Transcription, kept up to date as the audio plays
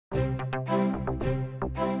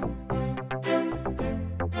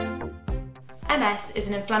MS is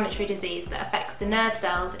an inflammatory disease that affects the nerve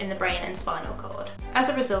cells in the brain and spinal cord. As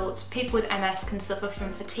a result, people with MS can suffer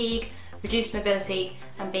from fatigue, reduced mobility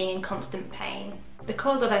and being in constant pain. The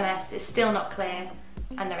cause of MS is still not clear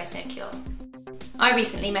and there is no cure. I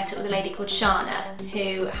recently met up with a lady called Shana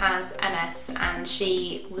who has MS, and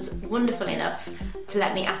she was wonderful enough to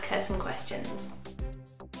let me ask her some questions.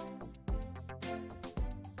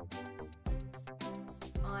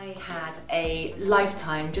 I had a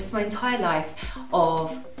lifetime, just my entire life,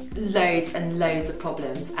 of loads and loads of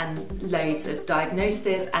problems and loads of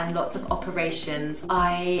diagnoses and lots of operations.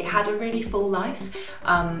 I had a really full life,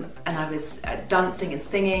 and I was dancing and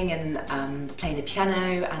singing and playing the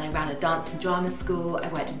piano, and I ran a dance and drama school. I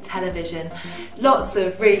worked in television, lots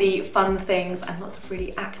of really fun things and lots of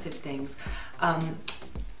really active things.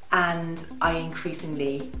 And I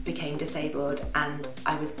increasingly became disabled, and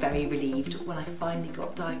I was very relieved when I finally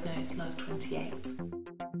got diagnosed when I was 28.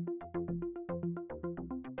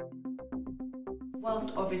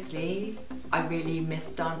 Whilst obviously I really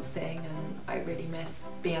miss dancing and I really miss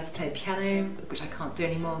being able to play the piano, which I can't do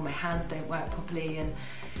anymore, my hands don't work properly, and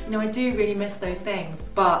I do really miss those things,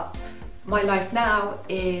 but my life now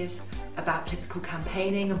is about political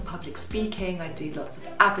campaigning and public speaking. I do lots of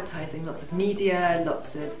advertising, lots of media,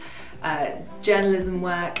 lots of journalism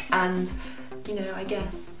work, and I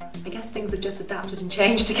guess things have just adapted and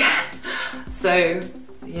changed again. So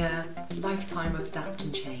yeah, lifetime of adapt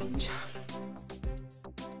and change.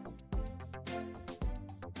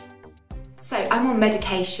 So I'm on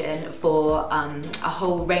medication for a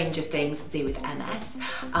whole range of things to do with MS.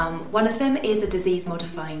 One of them is a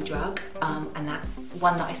disease-modifying drug, and that's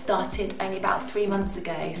one that I started only about 3 months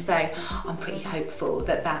ago, so I'm pretty hopeful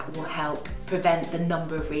that that will help prevent the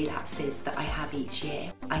number of relapses that I have each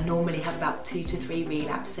year. I normally have about 2 to 3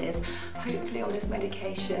 relapses. Hopefully on this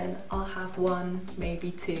medication I'll have 1,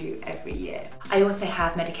 maybe 2 every year. I also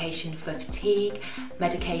have medication for fatigue,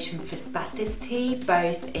 medication for spasticity,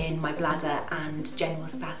 both in my bladder and general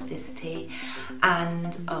spasticity,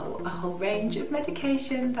 and a whole range of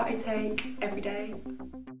medication that I take every day.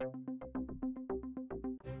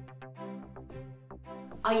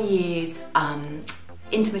 I use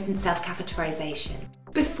intermittent self-catheterization.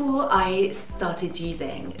 Before I started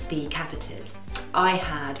using the catheters, I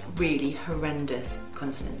had really horrendous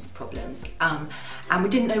continence problems, and we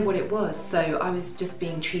didn't know what it was, so I was just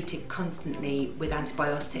being treated constantly with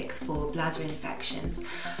antibiotics for bladder infections.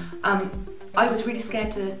 I was really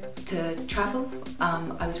scared to travel.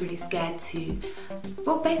 I was really scared to,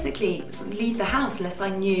 well, basically leave the house unless I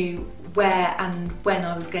knew where and when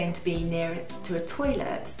I was going to be near to a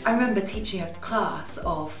toilet. I remember teaching a class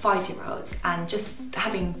of 5-year-olds and just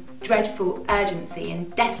having dreadful urgency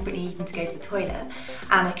and desperately needing to go to the toilet,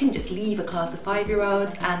 and I couldn't just leave a class of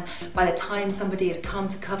 5-year-olds, and by the time somebody had come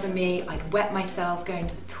to cover me, I'd wet myself going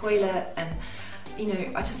to the toilet, and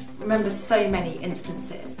I just remember so many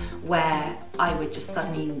instances where I would just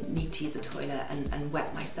suddenly need to use the toilet and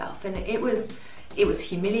wet myself, and it was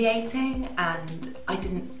humiliating, and I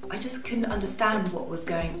just couldn't understand what was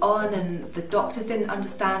going on, and the doctors didn't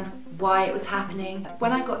understand why it was happening.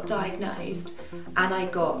 When I got diagnosed and I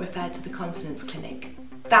got referred to the continence clinic,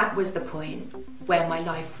 that was the point where my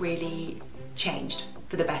life really changed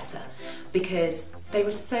for the better, because they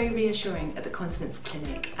were so reassuring at the continence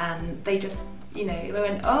clinic, and they just they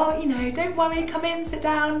went, oh, don't worry, come in, sit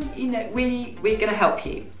down, we're going to help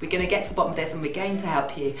you, we're going to get to the bottom of this and we're going to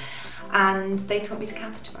help you. And they taught me to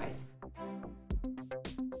catheterize.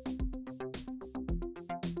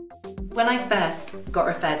 When I first got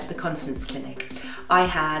referred to the continence clinic, I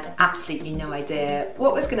had absolutely no idea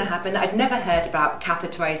what was going to happen. I'd never heard about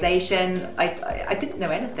catheterization. I didn't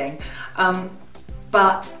know anything,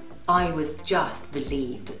 but I was just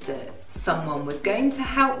relieved that someone was going to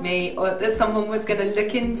help me, or that someone was going to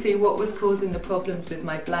look into what was causing the problems with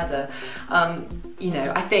my bladder.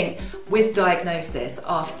 I think with diagnosis,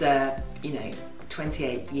 after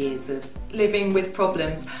 28 years of living with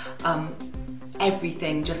problems,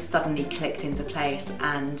 everything just suddenly clicked into place,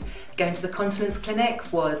 and going to the continence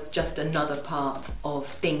clinic was just another part of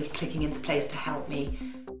things clicking into place to help me.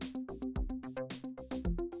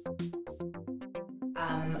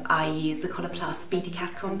 I use the Coloplast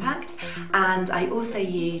SpeediCath Compact, and I also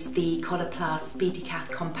use the Coloplast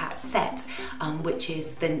SpeediCath Compact Set, which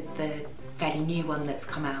is the fairly new one that's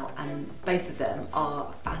come out, and both of them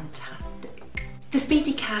are fantastic. The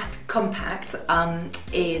SpeediCath Compact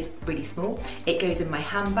is really small. It goes in my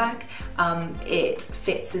handbag. It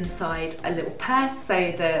fits inside a little purse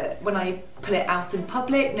so that when I pull it out in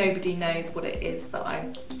public, nobody knows what it is that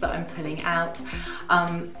I'm pulling out.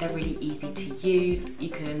 They're really easy to use. You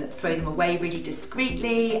can throw them away really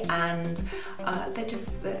discreetly, and they're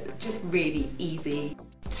just really easy.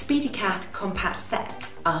 The SpeediCath Compact Set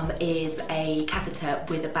is a catheter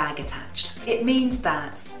with a bag attached. It means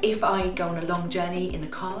that if I go on a long journey in the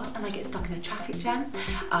car and I get stuck in a traffic jam,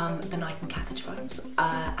 then I can catheterise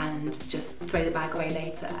and just throw the bag away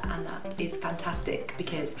later, and that is fantastic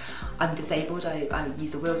because I'm disabled. I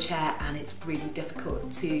use a wheelchair and it's really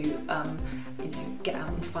difficult to get out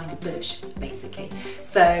and find a bush, basically.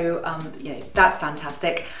 So that's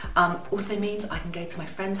fantastic. Also means I can go to my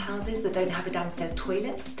friends' houses that don't have a downstairs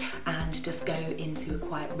toilet and just go into a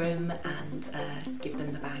quiet room and give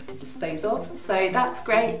them the bag to dispose of. So that's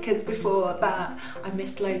great, because before that I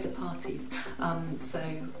missed loads of parties. So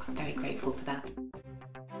I'm very grateful for that.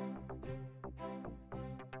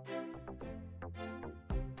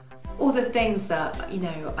 All the things that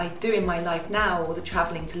I do in my life now, all the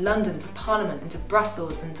travelling to London, to Parliament and to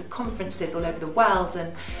Brussels and to conferences all over the world,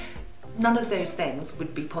 and none of those things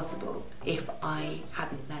would be possible if I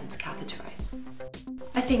hadn't learned to catheterise.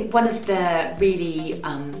 I think one of the really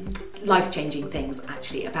life-changing things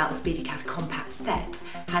actually about the SpeediCath Compact Set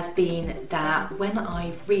has been that when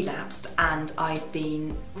I've relapsed and I've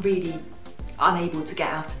been really unable to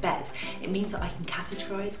get out of bed, it means that I can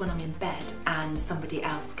catheterise when I'm in bed and somebody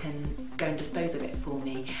else can go and dispose of it for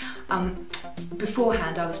me.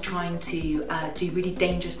 Beforehand I was trying to do really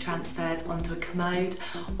dangerous transfers onto a commode,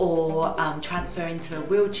 or transfer into a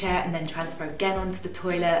wheelchair and then transfer again onto the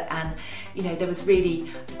toilet, and there was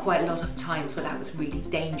really quite a lot of times where that was really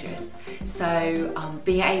dangerous. So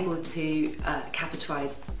being able to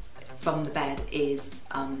catheterise from the bed is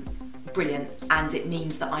brilliant, and it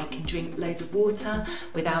means that I can drink loads of water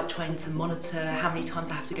without trying to monitor how many times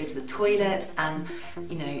I have to go to the toilet, and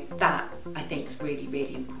that I think is really,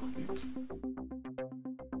 really important.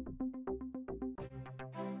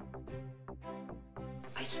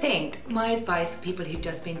 I think my advice for people who've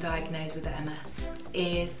just been diagnosed with MS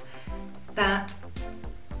is that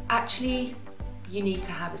actually you need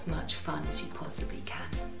to have as much fun as you possibly can.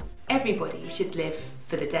 Everybody should live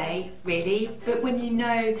for the day, really, but when you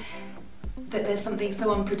know that there's something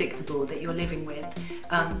so unpredictable that you're living with,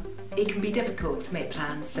 it can be difficult to make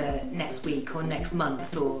plans for next week or next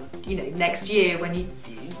month or next year, when you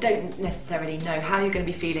don't necessarily know how you're going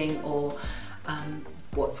to be feeling or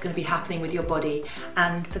what's going to be happening with your body.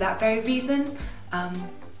 And for that very reason,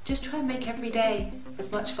 just try and make every day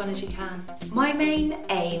as much fun as you can. My main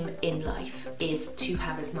aim in life is to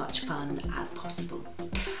have as much fun as possible.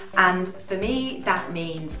 And for me, that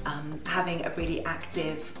means having a really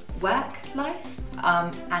active work life,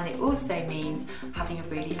 and it also means having a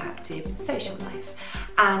really active social life.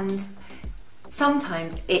 And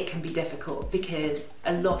sometimes it can be difficult because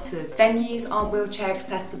a lot of venues aren't wheelchair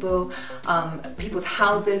accessible, people's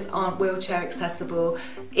houses aren't wheelchair accessible.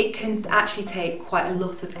 It can actually take quite a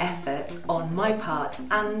lot of effort on my part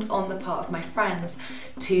and on the part of my friends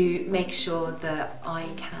to make sure that I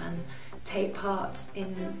can take part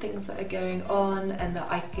in things that are going on and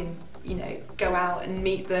that I can go out and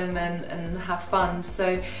meet them and have fun.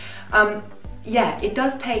 So yeah, it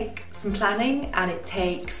does take some planning and it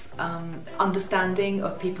takes understanding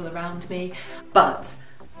of people around me, but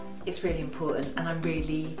it's really important, and I'm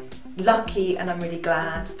really lucky and I'm really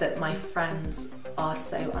glad that my friends are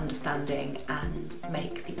so understanding and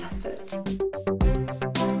make the effort.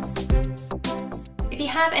 If you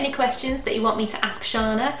have any questions that you want me to ask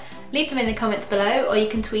Shana, leave them in the comments below, or you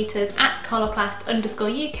can tweet us at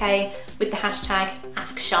Coloplast_UK with the hashtag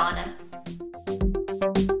AskShana.